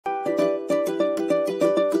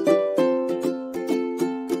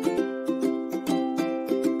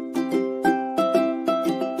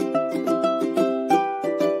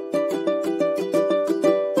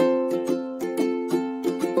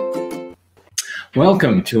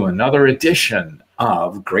Welcome to another edition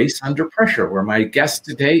of Grace Under Pressure, where my guest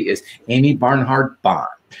today is Amii Barnard-Bahn.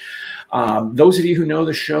 Those of you who know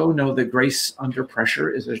the show know that Grace Under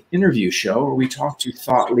Pressure is an interview show where we talk to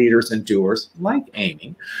thought leaders and doers like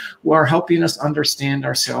Amii, who are helping us understand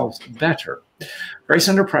ourselves better. Grace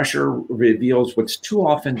Under Pressure reveals what's too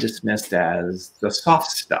often dismissed as the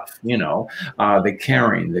soft stuff, the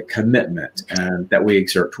caring, the commitment, and that we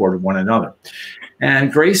exert toward one another.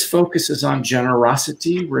 And Grace focuses on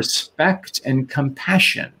generosity, respect, and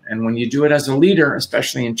compassion. And when you do it as a leader,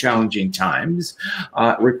 especially in challenging times,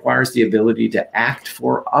 it requires the ability to act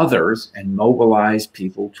for others and mobilize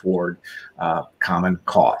people toward common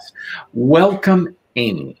cause. Welcome,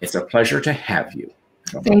 Amii. It's a pleasure to have you.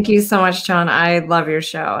 Thank you so much, John. I love your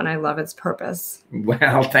show and I love its purpose.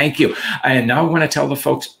 Well, thank you. And now I want to tell the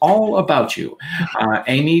folks all about you.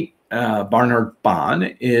 Amii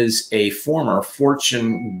Barnard-Bahn is a former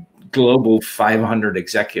Fortune Global 500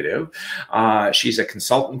 executive. She's a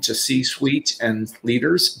consultant to C-suite and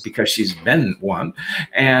leaders because she's been one.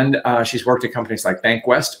 And she's worked at companies like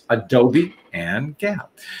BankWest, Adobe, and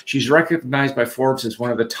Gap. She's recognized by Forbes as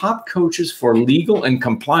one of the top coaches for legal and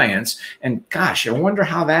compliance. And gosh, I wonder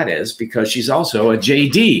how that is, because she's also a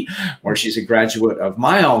JD, where she's a graduate of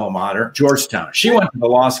my alma mater, Georgetown. She went to the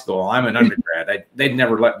law school. I'm an undergrad. They'd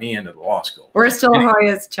never let me into the law school. We're still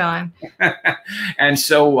Hoyas, John. And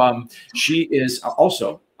so she is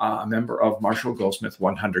also a member of Marshall Goldsmith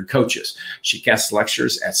 100 Coaches. She guest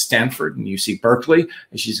lectures at Stanford and UC Berkeley,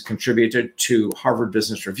 and she's contributed to Harvard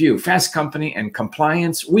Business Review, Fast Company, and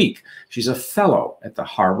Compliance Week. She's a fellow at the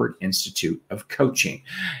Harvard Institute of Coaching.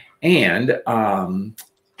 And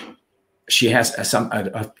she has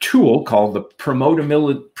a tool called the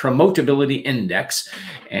Promotability Index,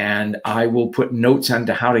 and I will put notes on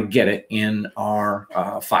to how to get it in our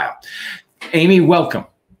file. Amii, welcome.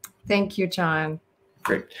 Thank you, John.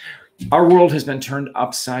 Great. Our world has been turned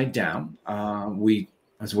upside down,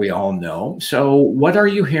 as we all know. So what are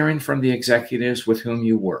you hearing from the executives with whom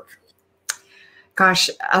you work? Gosh,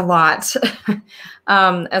 a lot.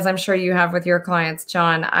 As I'm sure you have with your clients,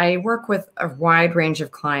 John, I work with a wide range of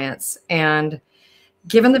clients. And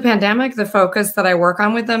given the pandemic, the focus that I work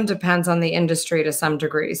on with them depends on the industry to some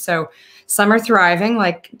degree. So some are thriving,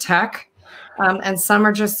 like tech, and some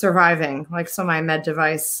are just surviving, like some of my med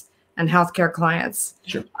device and healthcare clients.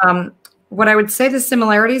 Sure. What I would say the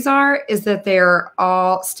similarities are is that they're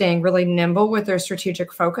all staying really nimble with their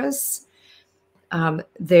strategic focus.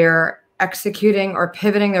 They're executing or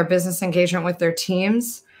pivoting their business engagement with their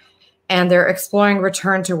teams, and they're exploring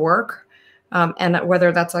return to work. And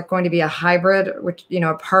whether that's like going to be a hybrid, which,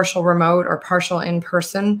 a partial remote or partial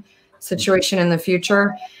in-person situation in the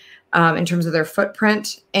future. In terms of their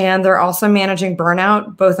footprint. And they're also managing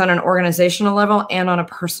burnout, both on an organizational level and on a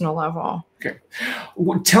personal level. Okay.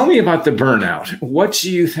 Well, tell me about the burnout. What do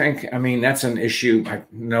you think? I mean, that's an issue I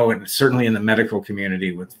know, and certainly in the medical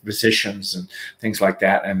community with physicians and things like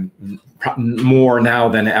that, and more now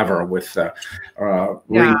than ever with the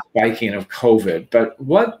spiking of COVID. But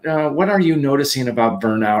what are you noticing about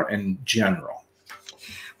burnout in general?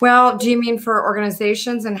 Well, do you mean for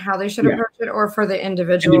organizations and how they should approach it, or for the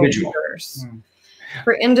individual leaders?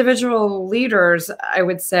 For individual leaders, I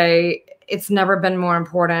would say it's never been more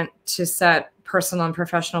important to set personal and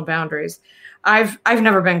professional boundaries. I've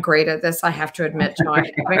never been great at this, I have to admit, John.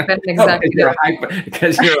 I've been an executive.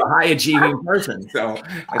 Because you're a high achieving person. So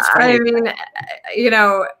that's I mean,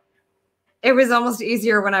 it was almost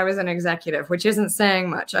easier when I was an executive, which isn't saying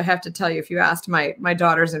much. I have to tell you, if you asked my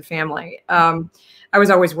daughters and family, I was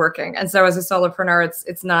always working. And so as a solopreneur,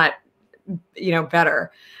 it's not, better.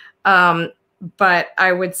 But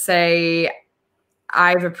I would say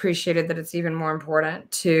I've appreciated that it's even more important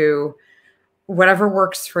to whatever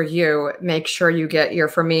works for you, make sure you get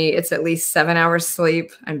for me, it's at least 7 hours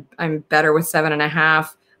sleep. I'm better with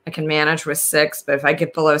 7.5. I can manage with 6, but if I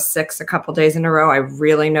get below 6 a couple days in a row, I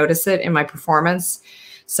really notice it in my performance.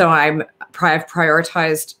 So I've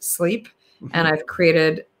prioritized sleep, and I've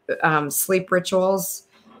created sleep rituals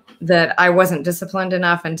that I wasn't disciplined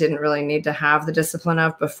enough and didn't really need to have the discipline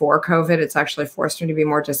of before COVID. It's actually forced me to be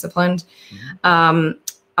more disciplined. I'm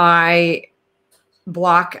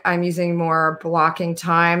using more blocking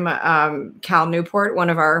time. Cal Newport, one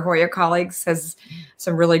of our Hoya colleagues, has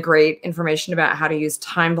some really great information about how to use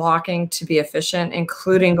time blocking to be efficient,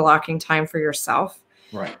 including blocking time for yourself.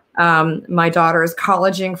 Right. My daughter is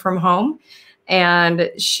colleging from home,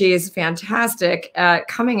 and she is fantastic at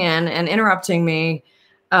coming in and interrupting me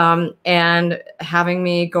and having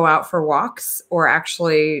me go out for walks, or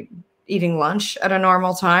actually eating lunch at a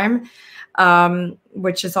normal time,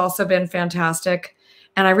 which has also been fantastic.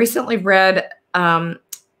 And I recently read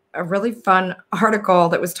a really fun article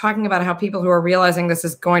that was talking about how people who are realizing this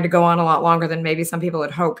is going to go on a lot longer than maybe some people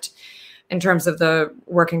had hoped in terms of the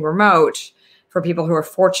working remote, for people who are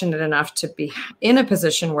fortunate enough to be in a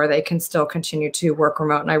position where they can still continue to work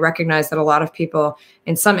remote. And I recognize that a lot of people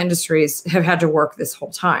in some industries have had to work this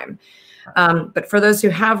whole time. But for those who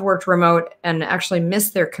have worked remote and actually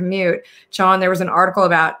missed their commute, John, there was an article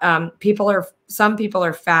about some people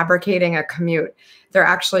are fabricating a commute. They're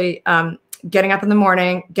actually getting up in the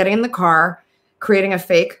morning, getting in the car, creating a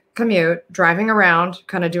fake commute, driving around,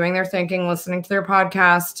 kind of doing their thinking, listening to their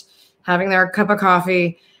podcast, having their cup of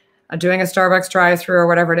coffee, doing a Starbucks drive-through or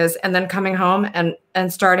whatever it is, and then coming home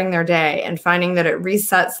and starting their day and finding that it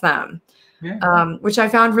resets them, which I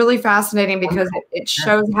found really fascinating because it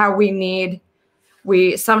shows how we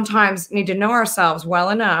sometimes need to know ourselves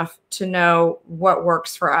well enough to know what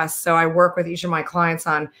works for us. So I work with each of my clients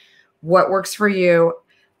on what works for you.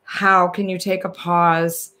 How can you take a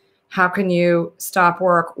pause? How can you stop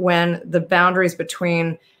work when the boundaries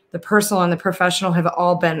between the personal and the professional have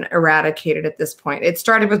all been eradicated at this point? It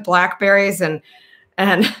started with BlackBerries and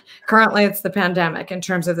currently it's the pandemic in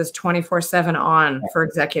terms of this 24/7 on for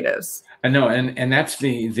executives. I know, and that's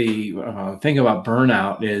the thing about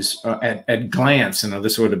burnout is at glance,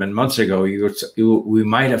 this would have been months ago, we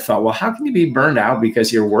might have thought, well, how can you be burned out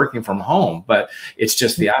because you're working from home? But it's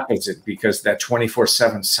just the opposite, because that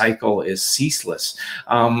 24/7 cycle is ceaseless.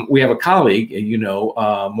 We have a colleague,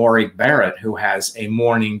 Amii Barnard, who has a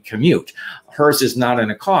morning commute. Hers is not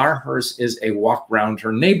in a car. Hers is a walk around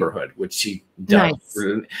her neighborhood, which she does.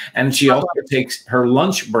 Nice. And she also takes her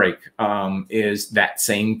lunch break is that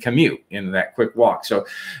same commute, that quick walk. So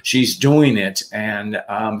she's doing it. And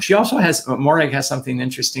she also Morag has something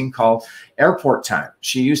interesting called airport time.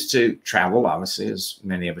 She used to travel, obviously, as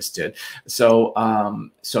many of us did. So,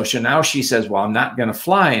 now she says, well, I'm not going to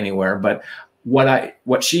fly anywhere, but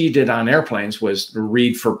what she did on airplanes was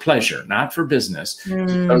read for pleasure, not for business.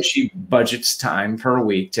 So she budgets time per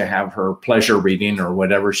week to have her pleasure reading or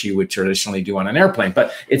whatever she would traditionally do on an airplane.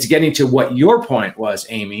 But it's getting to what your point was,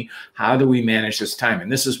 Amii. How do we manage this time?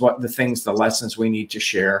 And this is the lessons we need to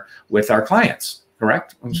share with our clients,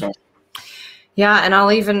 correct? Yeah, and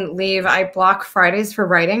I'll even I block Fridays for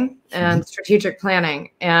writing and strategic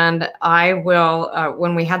planning. And I will,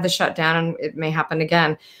 when we had the shutdown, and it may happen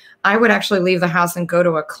again, I would actually leave the house and go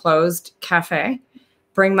to a closed cafe,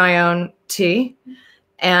 bring my own tea,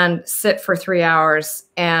 and sit for 3 hours.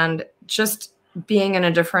 And just being in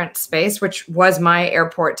a different space, which was my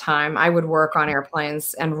airport time, I would work on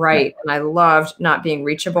airplanes and write. And I loved not being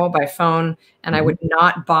reachable by phone. And I would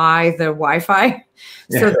not buy the Wi-Fi,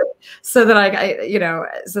 so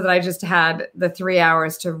that I just had the 3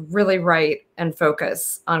 hours to really write and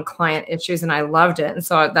focus on client issues. And I loved it. And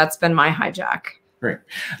so that's been my hijack. Great.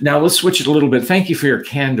 Now let's switch it a little bit. Thank you for your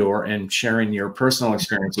candor and sharing your personal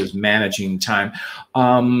experiences managing time.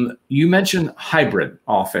 You mentioned hybrid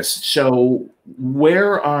office. So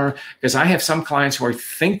because I have some clients who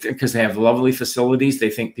think because they have lovely facilities,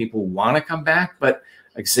 they think people want to come back, but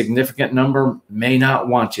a significant number may not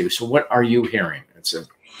want to. So what are you hearing?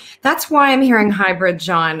 That's why I'm hearing hybrid,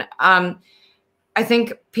 John. I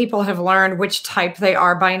think people have learned which type they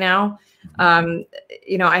are by now.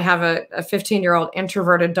 I have a 15-year-old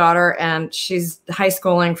introverted daughter, and she's high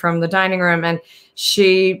schooling from the dining room, and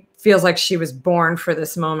she feels like she was born for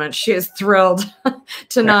this moment. She is thrilled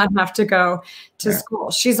to not have to go to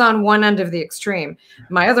school. She's on one end of the extreme.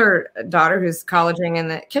 My other daughter, who's colleging in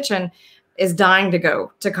the kitchen, is dying to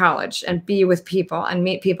go to college and be with people and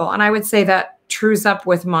meet people. And I would say that trues up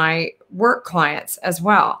with my work clients as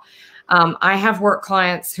well. I have work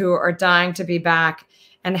clients who are dying to be back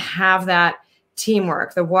and have that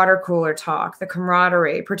teamwork, the water cooler talk, the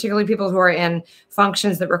camaraderie, particularly people who are in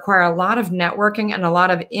functions that require a lot of networking and a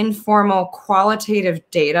lot of informal qualitative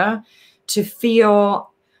data to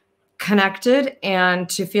feel connected and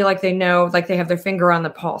to feel like they know, like they have their finger on the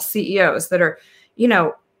pulse. CEOs that are,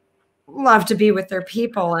 love to be with their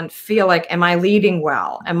people and feel like, am I leading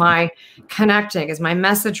well? Am I connecting? Is my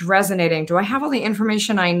message resonating? Do I have all the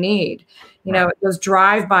information I need? Those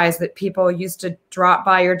drive-bys that people used to drop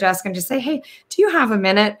by your desk and just say, hey, do you have a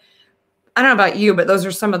minute? I don't know about you, but those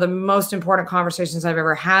are some of the most important conversations I've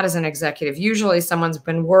ever had as an executive. Usually someone's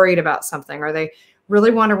been worried about something, or they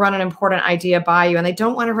really want to run an important idea by you, and they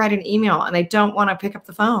don't want to write an email, and they don't want to pick up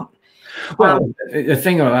the phone. Well, the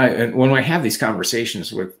thing when I have these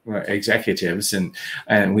conversations with executives,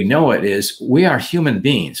 and we know it is, we are human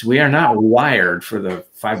beings. We are not wired for the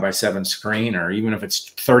 5x7 screen, or even if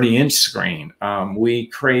it's 30-inch screen. We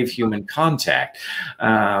crave human contact,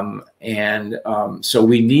 so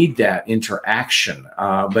we need that interaction.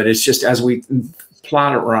 But it's just as we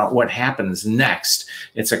plot around what happens next,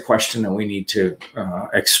 it's a question that we need to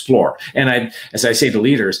explore. And as I say to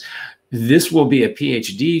leaders, this will be a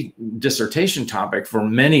PhD dissertation topic for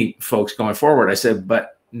many folks going forward. I said,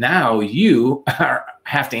 but now you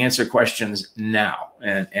have to answer questions now,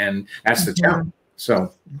 and that's the challenge.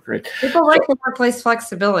 So great. People like the workplace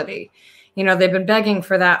flexibility. You know, they've been begging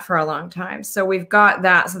for that for a long time. So we've got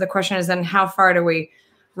that. So the question is then, how far do we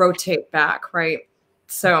rotate back, right?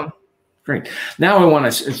 So. Great. Now I want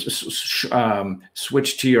to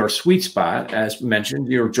switch to your sweet spot. As mentioned,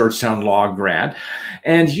 you're a Georgetown Law grad,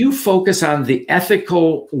 and you focus on the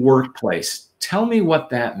ethical workplace. Tell me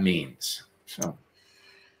what that means. So,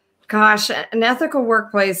 gosh, an ethical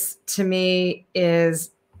workplace to me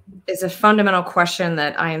is a fundamental question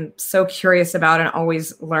that I'm so curious about and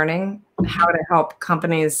always learning how to help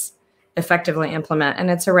companies effectively implement.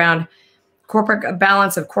 And it's around a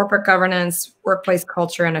balance of corporate governance, workplace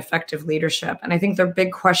culture, and effective leadership. And I think the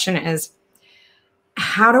big question is,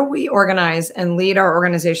 how do we organize and lead our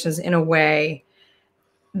organizations in a way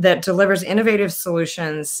that delivers innovative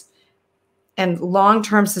solutions and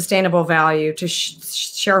long-term sustainable value to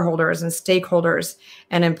shareholders and stakeholders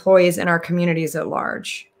and employees in our communities at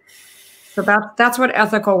large? So that's what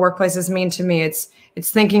ethical workplaces mean to me. It's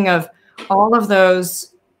thinking of all of those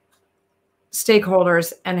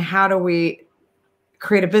stakeholders and how do we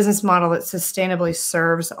create a business model that sustainably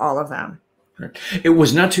serves all of them. It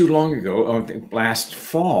was not too long ago, last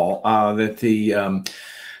fall, that the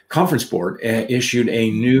Conference Board issued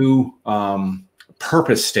a new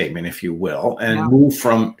purpose statement, if you will, and moved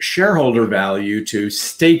from shareholder value to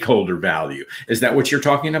stakeholder value. Is that what you're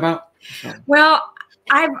talking about? Well,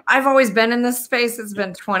 I've always been in this space. It's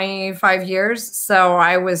been 25 years. So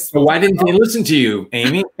why didn't they listen to you,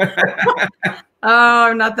 Amii? Oh,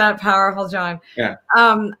 I'm not that powerful, John. Yeah.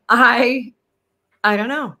 I don't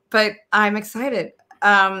know, but I'm excited.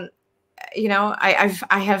 You know,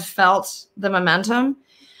 I have felt the momentum.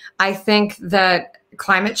 I think that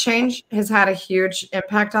climate change has had a huge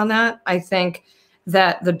impact on that. I think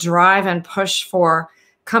that the drive and push for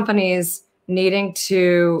companies needing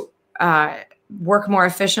to work more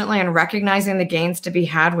efficiently and recognizing the gains to be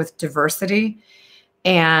had with diversity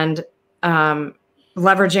and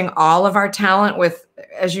leveraging all of our talent with,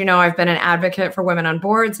 as you know, I've been an advocate for women on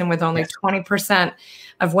boards, and with only 20%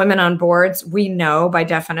 of women on boards, we know by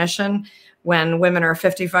definition when women are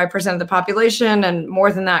 55% of the population and more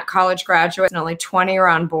than that college graduates and only 20 are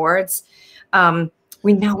on boards,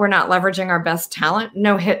 we know we're not leveraging our best talent.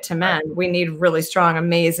 No hit to men. We need really strong,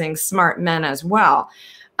 amazing, smart men as well.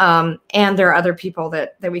 And there are other people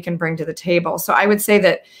that we can bring to the table. So I would say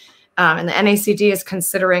that, and the NACD is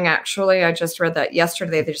considering, actually, I just read that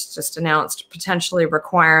yesterday, they just announced potentially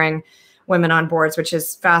requiring women on boards, which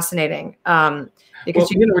is fascinating.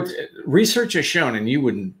 Because research has shown, and you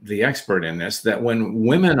wouldn't be the expert in this, that when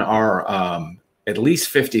women are at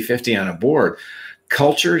least 50-50 on a board,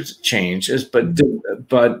 culture changes, but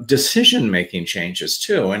decision-making changes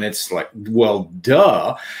too. And it's like, well,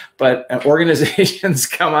 duh, but organizations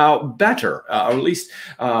come out better, or at least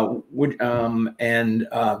do you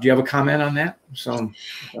have a comment on that? So,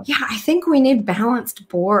 yeah, I think we need balanced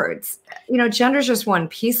boards. You know, gender is just one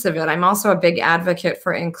piece of it. I'm also a big advocate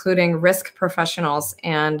for including risk professionals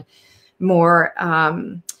and more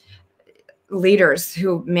leaders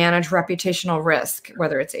who manage reputational risk,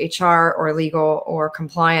 whether it's HR or legal or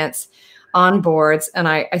compliance, on boards. And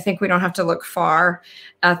I think we don't have to look far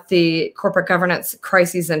at the corporate governance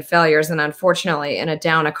crises and failures. And unfortunately, in a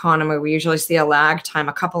down economy, we usually see a lag time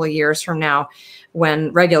a couple of years from now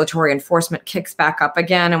when regulatory enforcement kicks back up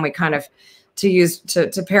again. And we kind of,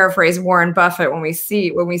 to paraphrase Warren Buffett, when we see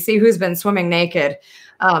who's been swimming naked,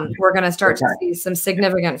 we're going to start to see some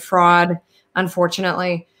significant fraud,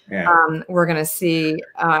 unfortunately. Yeah. We're going to see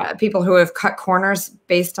people who have cut corners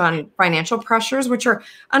based on financial pressures, which are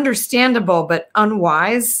understandable but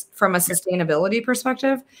unwise from a sustainability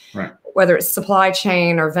perspective, right? Whether it's supply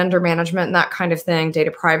chain or vendor management and that kind of thing,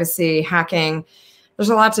 data privacy, hacking. There's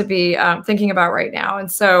a lot to be thinking about right now.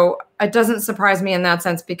 And so it doesn't surprise me in that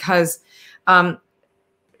sense because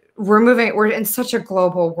we're in such a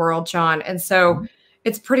global world, John. And so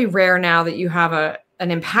it's pretty rare now that you have an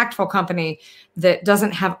impactful company that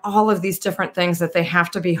doesn't have all of these different things that they have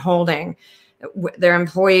to be holding their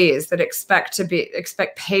employees, that expect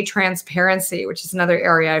pay transparency, which is another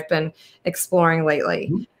area I've been exploring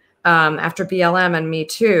lately. After BLM and Me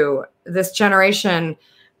Too, this generation,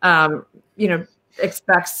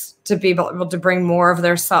 expects to be able to bring more of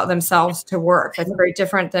themselves to work. That's very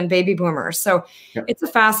different than baby boomers. So it's a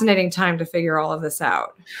fascinating time to figure all of this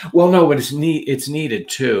out. Well, no, but it's needed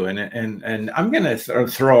too. And I'm going to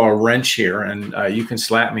throw a wrench here, and you can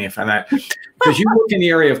slap me if I'm not, because you look in the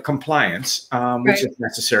area of compliance, which is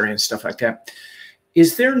necessary and stuff like that.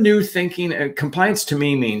 Is there new thinking? Compliance to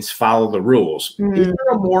me means follow the rules. Is there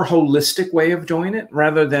a more holistic way of doing it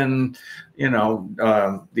rather than,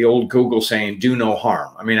 the old Google saying, do no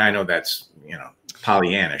harm? I mean, I know that's,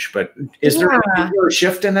 Pollyannish, but is there a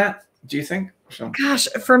shift in that, do you think? So. Gosh,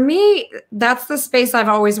 for me, that's the space I've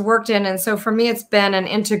always worked in. And so for me, it's been an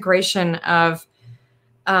integration of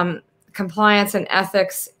compliance and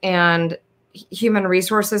ethics and human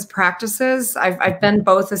resources practices. I've been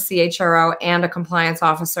both a CHRO and a compliance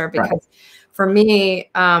officer because for me,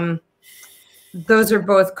 those are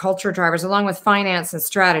both culture drivers along with finance and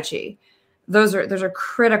strategy. Those are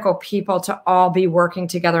critical people to all be working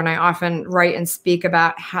together. And I often write and speak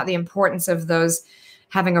about how the importance of those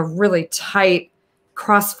having a really tight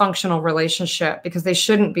cross-functional relationship, because they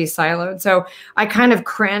shouldn't be siloed. So I kind of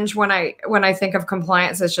cringe when I think of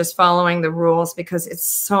compliance as just following the rules, because it's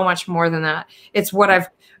so much more than that. It's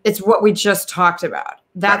what we just talked about.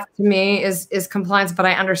 That to me is compliance, but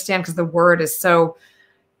I understand because the word is so,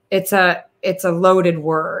 it's a loaded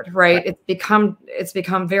word, right? It's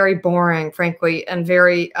become very boring, frankly, and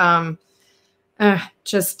very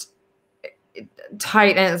just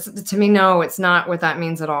tight. And to me, no, it's not what that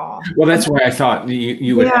means at all. Well, that's why I thought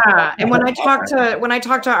you would. Yeah. And when I talk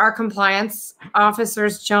to our compliance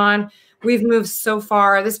officers, John, we've moved so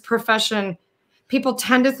far. This profession, people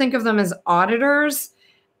tend to think of them as auditors.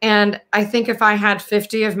 And I think if I had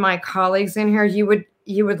 50 of my colleagues in here, you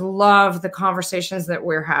would love the conversations that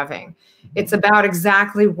we're having. It's about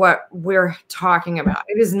exactly what we're talking about.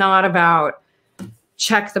 It is not about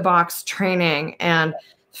check the box training and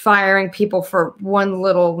firing people for one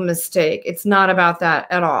little mistake. It's not about that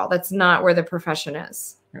at all. That's not where the profession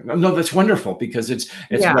is. No, that's wonderful, because it's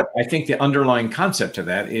what I think the underlying concept of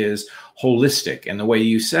that is holistic. And the way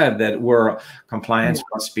you said that compliance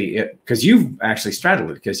must be, because you've actually straddled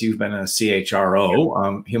it, because you've been a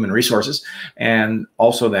CHRO, human resources, and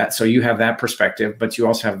also that. So you have that perspective, but you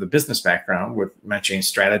also have the business background with mentioning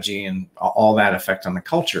strategy and all that effect on the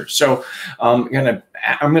culture. So I'm going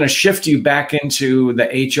to shift you back into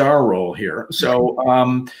the HR role here.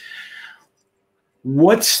 So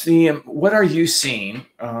what are you seeing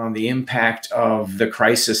the impact of the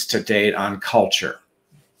crisis to date on culture?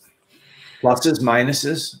 Pluses,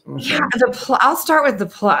 minuses? Yeah, I'll start with the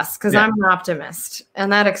plus, because I'm an optimist,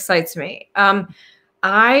 and that excites me.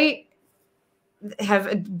 I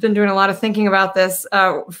have been doing a lot of thinking about this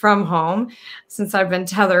from home since I've been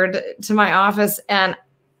tethered to my office. And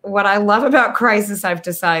what I love about crisis, I've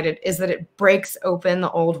decided, is that it breaks open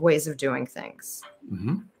the old ways of doing things.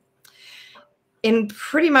 In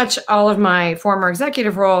pretty much all of my former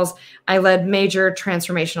executive roles, I led major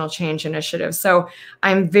transformational change initiatives. So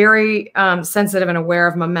I'm very sensitive and aware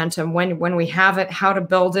of momentum, when we have it, how to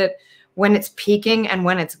build it, when it's peaking and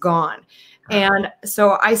when it's gone. And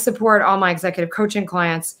so I support all my executive coaching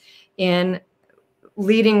clients in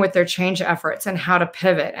leading with their change efforts and how to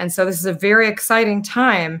pivot. And so this is a very exciting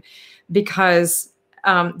time, because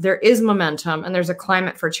there is momentum and there's a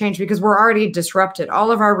climate for change, because we're already disrupted.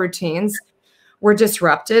 All of our routines were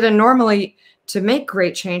disrupted. And normally, to make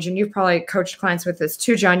great change, and you've probably coached clients with this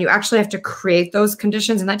too, John, you actually have to create those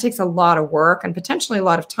conditions. And that takes a lot of work and potentially a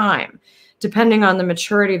lot of time, depending on the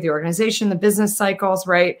maturity of the organization, the business cycles,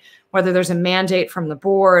 right? Whether there's a mandate from the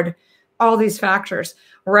board, all these factors.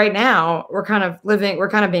 Right now, we're kind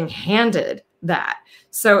of being handed that.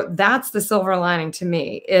 So that's the silver lining to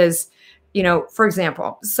me is, for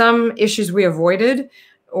example, some issues we avoided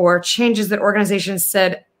or changes that organizations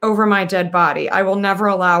said, over my dead body, I will never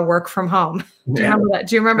allow work from home. Do you remember that?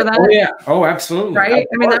 Do you remember that? Oh, yeah. Oh, absolutely. Right?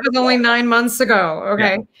 I mean, that was only 9 months ago.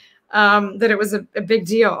 Okay. That it was a big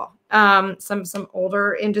deal. Some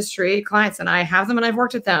older industry clients, and I have them and I've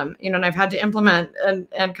worked with them, and I've had to implement and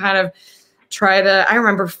kind of try to, I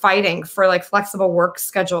remember fighting for like flexible work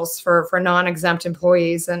schedules for non-exempt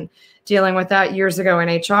employees and dealing with that years ago in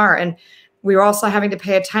HR. And we were also having to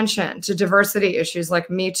pay attention to diversity issues like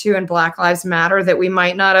Me Too and Black Lives Matter that we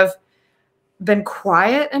might not have been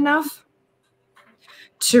quiet enough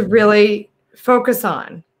to really focus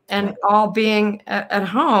on. And all being at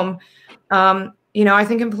home, I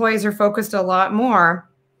think employees are focused a lot more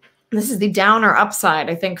this is the down or upside,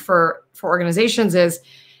 I think, for organizations is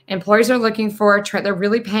employees are looking for, they're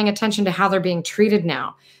really paying attention to how they're being treated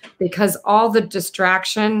now, because all the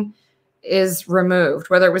distraction is removed,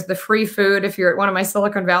 whether it was the free food, if you're at one of my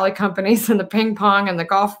Silicon Valley companies, and the ping pong and the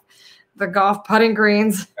golf putting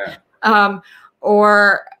greens,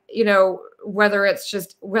 or, you know, whether it's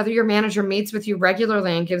just whether your manager meets with you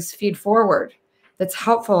regularly and gives feed forward that's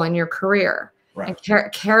helpful in your career. Right.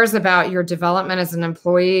 And cares about your development as an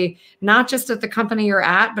employee, not just at the company you're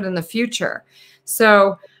at, but in the future.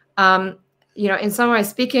 So, you know, in some of my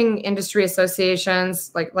speaking industry associations,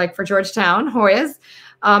 like for Georgetown, Hoyas,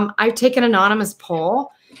 I take an anonymous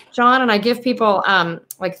poll, John, and I give people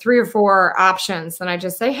like 3 or 4 options. And I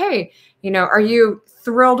just say, hey, you know, are you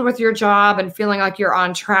thrilled with your job and feeling like you're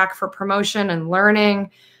on track for promotion and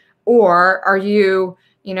learning? Or are you,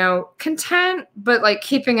 you know, content, but like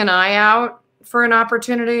keeping an eye out for an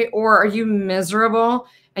opportunity? Or are you miserable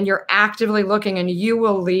and you're actively looking and you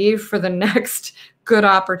will leave for the next good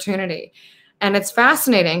opportunity? And it's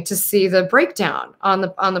fascinating to see the breakdown on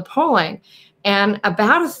the polling. And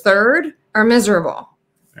about 1/3 are miserable.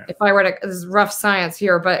 Yeah. If I were to, this is rough science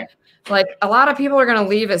here, but like a lot of people are going to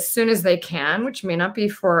leave as soon as they can, which may not be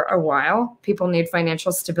for a while. People need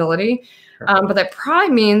financial stability. Sure. But that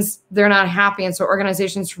probably means they're not happy. And so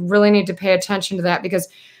organizations really need to pay attention to that, because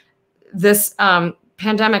this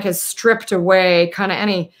pandemic has stripped away kind of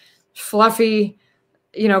any fluffy,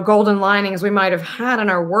 you know, golden linings we might have had in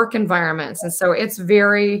our work environments. And so it's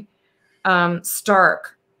very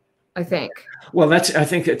stark, I think. Well, I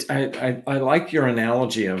think I like your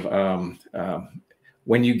analogy of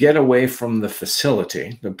when you get away from the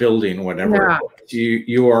facility, the building, whatever, yeah,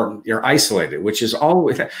 you're isolated, which is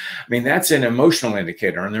always, I mean, that's an emotional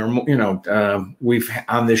indicator. And there are, you know, we've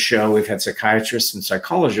on this show, we've had psychiatrists and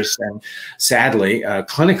psychologists, and sadly,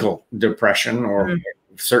 clinical depression, or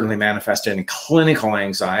certainly manifested in clinical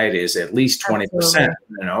anxiety, is at least 20%. Absolutely.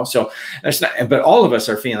 You know, so that's not, but all of us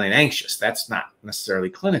are feeling anxious. That's not necessarily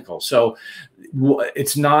clinical. So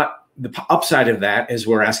it's not. The upside of that is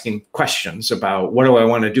we're asking questions about what do I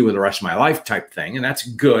want to do with the rest of my life type thing. And that's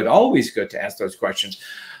good, always good to ask those questions.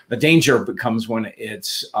 The danger becomes when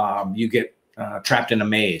it's you get trapped in a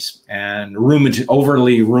maze and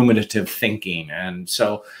overly ruminative thinking. And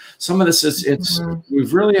so some of this is,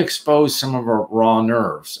 we've really exposed some of our raw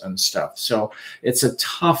nerves and stuff. So it's a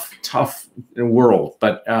tough world.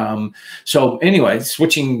 But so anyway,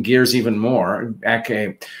 switching gears even more,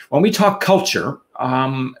 okay, when we talk culture,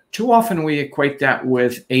 too often we equate that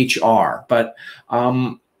with HR, but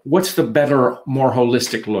what's the better, more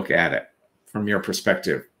holistic look at it from your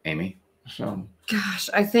perspective, Amii? So, gosh,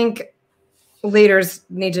 I think leaders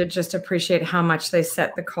need to just appreciate how much they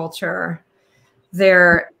set the culture.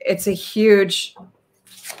 It's a huge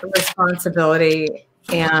responsibility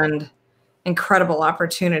and incredible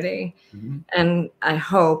opportunity. Mm-hmm. And I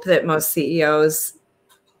hope that most CEOs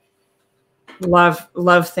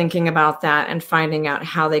love thinking about that and finding out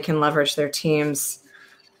how they can leverage their teams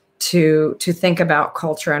to think about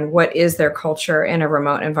culture and what is their culture in a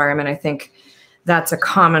remote environment. I think that's a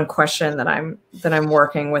common question that I'm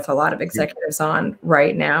working with a lot of executives on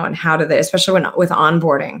right now. And how do they, especially with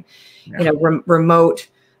onboarding, you know, remote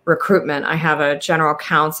recruitment. I have a general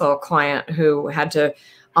counsel client who had to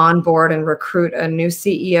onboard and recruit a new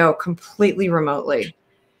CEO completely remotely.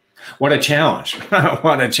 What a challenge.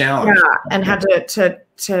 What a challenge. Yeah, and had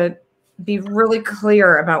to be really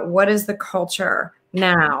clear about what is the culture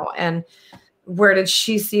now, and where did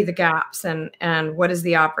she see the gaps, and what is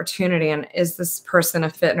the opportunity, and is this person a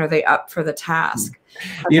fit, and are they up for the task?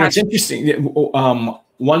 You know, it's interesting.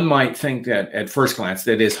 One might think that at first glance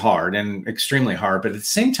that is hard and extremely hard, but at the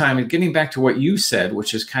same time, getting back to what you said,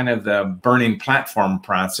 which is kind of the burning platform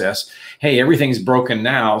process. Hey, everything's broken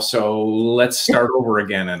now, so let's start over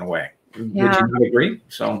again in a way. Yeah. Would you not agree?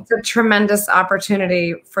 So it's a tremendous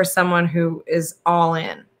opportunity for someone who is all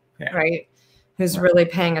in, right? Who's really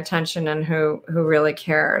paying attention and who really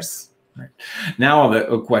cares. Right. Now,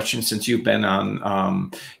 a question, since you've been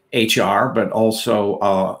on HR, but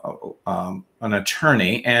also an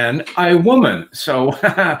attorney and a woman. So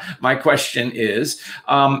my question is,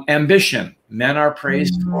 ambition. Men are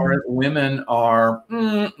praised for it. Women are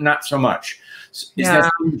not so much. Is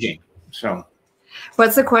that changing? So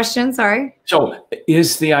what's the question? Sorry. So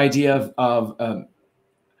is the idea of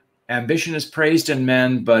ambition is praised in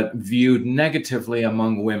men, but viewed negatively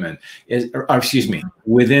among women,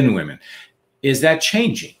 within women. Is that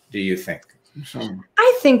changing, do you think? So.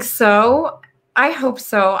 I think so. I hope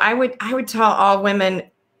so. I would tell all women,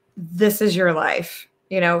 this is your life.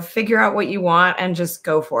 You know, figure out what you want and just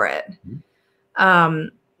go for it. Mm-hmm.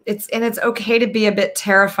 it's okay to be a bit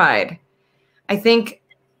terrified. I think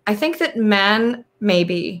that men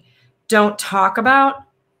maybe don't talk about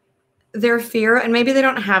their fear, and maybe they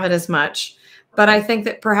don't have it as much. But I think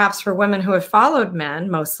that perhaps for women who have followed men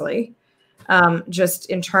mostly, just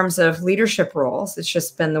in terms of leadership roles, it's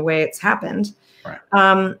just been the way it's happened.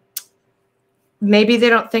 Right. Maybe they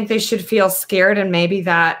don't think they should feel scared, and maybe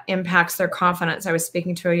that impacts their confidence. I was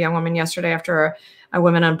speaking to a young woman yesterday after a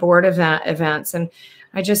Women on Board events, and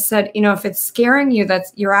I just said, you know, if it's scaring you,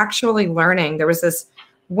 you're actually learning. There was this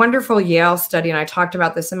wonderful Yale study, and I talked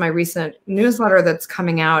about this in my recent newsletter that's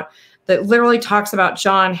coming out, that literally talks about,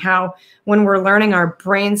 John, how when we're learning, our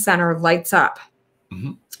brain center lights up.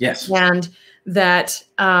 Mm-hmm. Yes. And that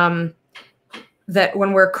that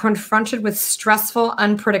when we're confronted with stressful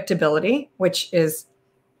unpredictability, which is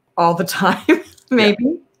all the time,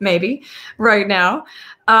 maybe right now,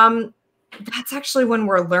 that's actually when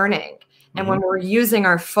we're learning and when we're using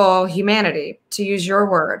our full humanity, to use your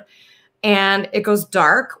word. And it goes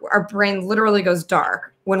dark. Our brain literally goes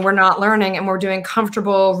dark when we're not learning and we're doing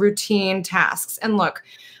comfortable routine tasks. And look,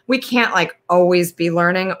 we can't like always be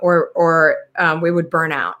learning, or we would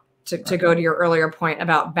burn out, to go to your earlier point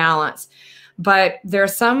about balance. But there are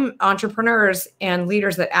some entrepreneurs and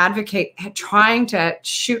leaders that advocate trying to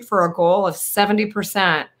shoot for a goal of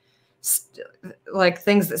 70%, like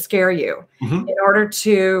things that scare you, in order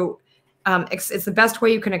to, it's the best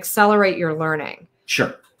way you can accelerate your learning.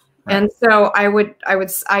 Sure. Right. And so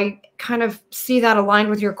I kind of see that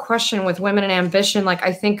aligned with your question with women and ambition. Like,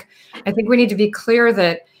 I think we need to be clear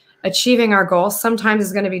that achieving our goals sometimes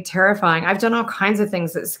is going to be terrifying. I've done all kinds of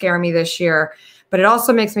things that scare me this year, but it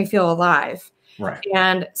also makes me feel alive. Right.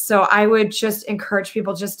 And so I would just encourage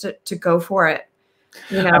people just to go for it.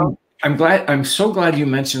 You know, I'm so glad you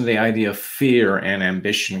mentioned the idea of fear and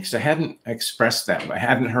ambition, because I hadn't expressed that. I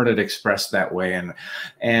hadn't heard it expressed that way.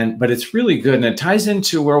 But it's really good. And it ties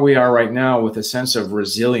into where we are right now with a sense of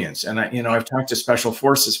resilience. And I've talked to special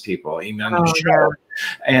forces people, even on the show,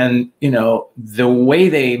 and, the way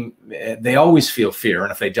they always feel fear.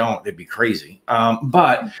 And if they don't, they'd be crazy.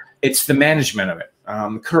 But it's the management of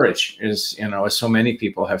it. Courage is, as so many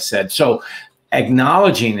people have said. So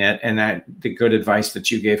acknowledging it, and that the good advice that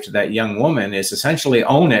you gave to that young woman is essentially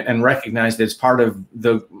own it and recognize that it's part of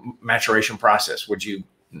the maturation process. Would you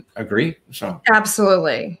agree? So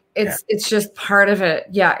absolutely. It's just part of it.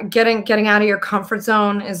 Yeah. Getting out of your comfort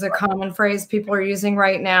zone is a common phrase people are using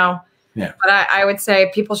right now. Yeah. But I would say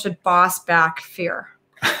people should boss back fear.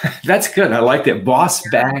 That's good. I like that. Boss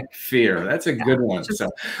back fear. That's a good one. Just so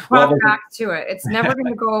walk back to it. It's never going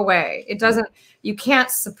to go away. You can't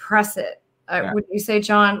suppress it. Would you say,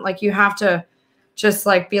 John, like you have to just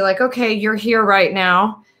like be like, okay, you're here right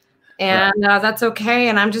now, and that's okay,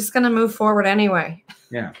 and I'm just going to move forward anyway.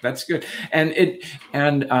 Yeah, that's good. And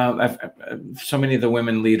so many of the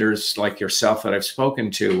women leaders like yourself that I've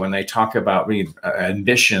spoken to, when they talk about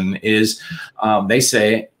ambition, is they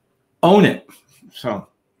say, own it. So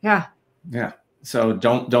yeah. So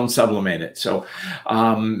don't sublimate it. So,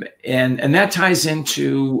 and that ties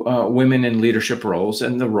into women in leadership roles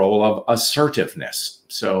and the role of assertiveness.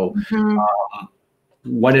 So,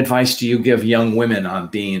 what advice do you give young women on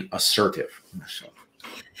being assertive? So.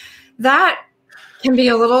 That can be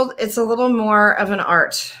it's a little more of an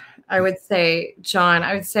art, I would say, John.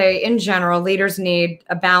 I would say in general, leaders need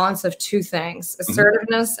a balance of two things: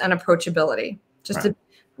 assertiveness and approachability, just to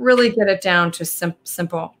really get it down to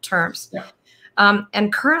simple terms. Yeah.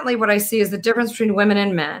 And currently what I see is the difference between women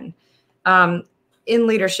and men in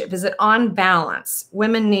leadership is that on balance,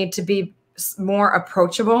 women need to be more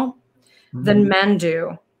approachable than men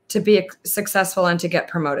do to be successful and to get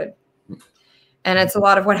promoted. And it's a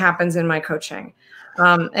lot of what happens in my coaching.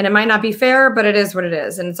 And it might not be fair, but it is what it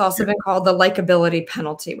is. And it's also been called the likability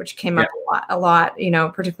penalty, which came up a lot,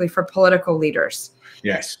 particularly for political leaders.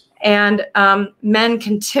 Yes. And men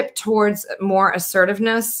can tip towards more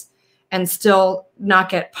assertiveness and still not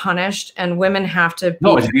get punished, and women have to be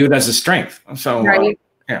it's viewed as a strength. So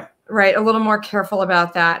a little more careful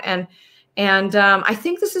about that. And I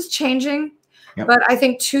think this is changing, but I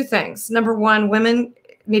think two things. Number one, women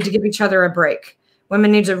need to give each other a break.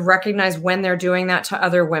 Women need to recognize when they're doing that to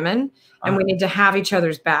other women, and we need to have each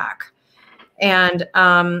other's back, and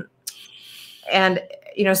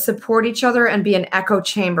support each other and be an echo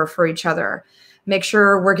chamber for each other. Make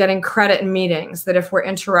sure we're getting credit in meetings, that if we're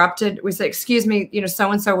interrupted, we say, excuse me,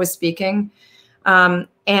 so-and-so was speaking.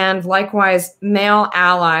 And likewise, male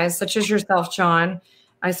allies, such as yourself, John.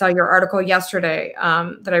 I saw your article yesterday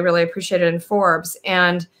that I really appreciated in Forbes.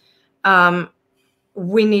 And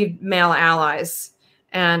we need male allies.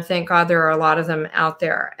 And thank God there are a lot of them out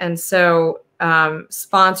there. And so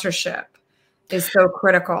sponsorship is so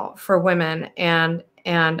critical for women. And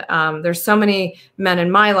there's so many men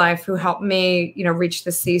in my life who helped me, reach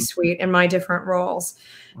the C-suite in my different roles.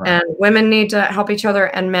 Right. And women need to help each other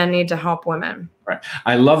and men need to help women. Right.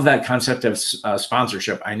 I love that concept of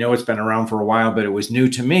sponsorship. I know it's been around for a while, but it was new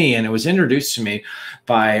to me, and it was introduced to me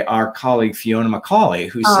by our colleague Fiona McCauley,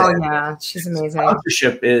 who said, yeah, she's amazing.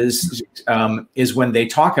 Sponsorship is when they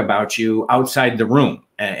talk about you outside the room,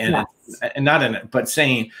 and not in it, but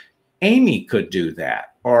saying Amii could do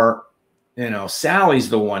that, or Sally's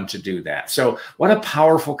the one to do that. So what a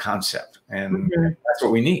powerful concept, and that's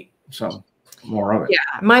what we need. So more of it.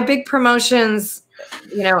 Yeah, my big promotions,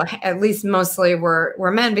 at least mostly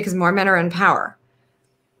were men, because more men are in power,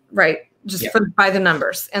 right? Just by the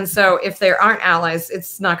numbers. And so if there aren't allies,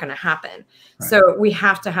 it's not going to happen. Right. So we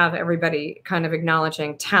have to have everybody kind of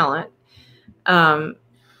acknowledging talent. And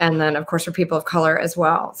then of course for people of color as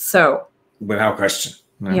well. So without question.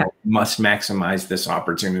 Must maximize this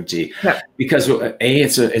opportunity because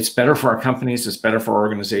it's better for our companies, it's better for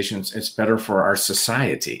organizations, it's better for our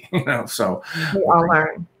society. So we all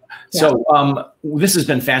learn. So this has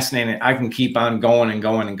been fascinating. I can keep on going and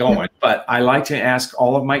going and going, but I like to ask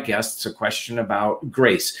all of my guests a question about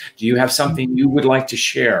grace. Do you have something you would like to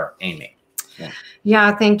share, Amii?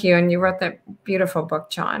 Yeah, thank you. And you wrote that beautiful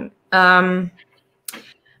book, John.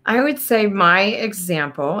 I would say my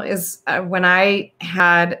example is when I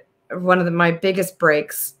had one of my biggest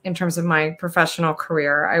breaks in terms of my professional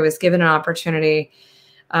career. I was given an opportunity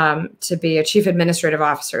to be a chief administrative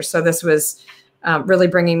officer. So this was really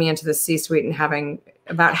bringing me into the C-suite and having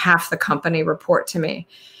about half the company report to me.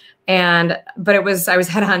 But I was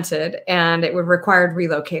headhunted, and it required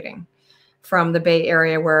relocating from the Bay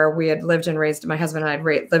Area, where we had lived and raised, my husband and I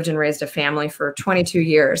had lived and raised a family for 22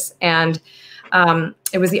 years. And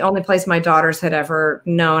it was the only place my daughters had ever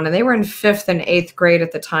known, and they were in 5th and 8th grade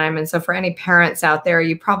at the time. And so for any parents out there,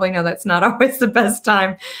 you probably know that's not always the best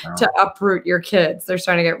time to uproot your kids. They're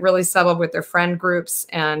starting to get really settled with their friend groups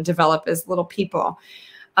and develop as little people.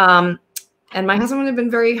 And my husband had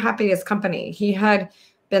been very happy at his company. He had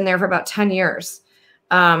been there for about 10 years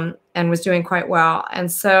and was doing quite well.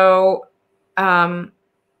 And so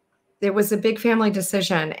it was a big family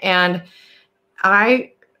decision. And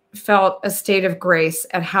I felt a state of grace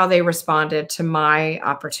at how they responded to my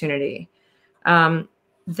opportunity.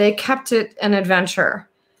 They kept it an adventure,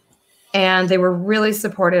 and they were really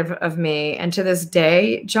supportive of me. And to this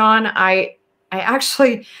day, John, I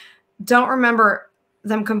actually don't remember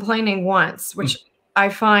them complaining once, which I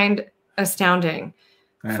find astounding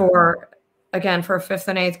for 5th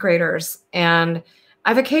and 8th graders. And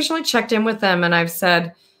I've occasionally checked in with them and I've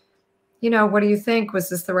said, what do you think? Was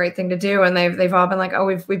this the right thing to do? And they've all been like, oh,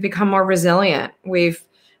 we've become more resilient. We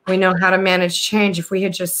know how to manage change. If we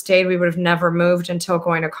had just stayed, we would have never moved until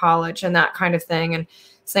going to college and that kind of thing. And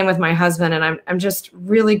same with my husband. And I'm just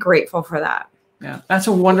really grateful for that. Yeah, that's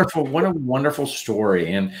what a wonderful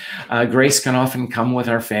story. And grace can often come with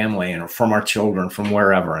our family and from our children, from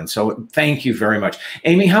wherever. And so thank you very much.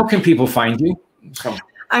 Amii, how can people find you?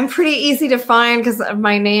 I'm pretty easy to find because of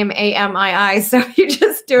my name, Amii. So you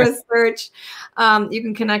just do a search. You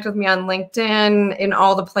can connect with me on LinkedIn, in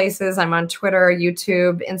all the places. I'm on Twitter,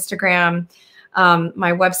 YouTube, Instagram.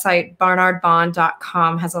 My website,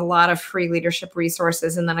 barnardbahn.com, has a lot of free leadership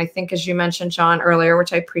resources. And then I think, as you mentioned, John, earlier,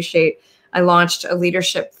 which I appreciate, I launched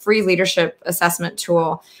a free leadership assessment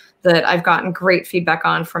tool that I've gotten great feedback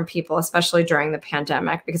on from people, especially during the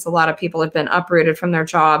pandemic, because a lot of people have been uprooted from their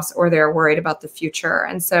jobs or they're worried about the future.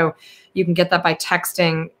 And so you can get that by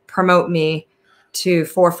texting "Promote Me" to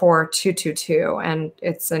 44222. And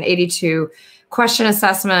it's an 82 question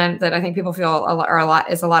assessment that I think people feel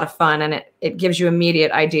is a lot of fun. And it gives you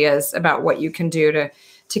immediate ideas about what you can do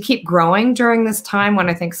to keep growing during this time when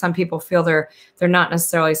I think some people feel they're not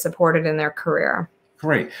necessarily supported in their career.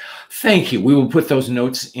 Great. Thank you. We will put those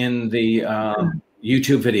notes in the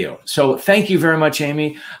YouTube video. So thank you very much,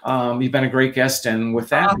 Amii. You've been a great guest. And with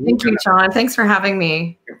that, thank you, John. Thanks for having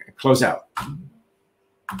me. Close out.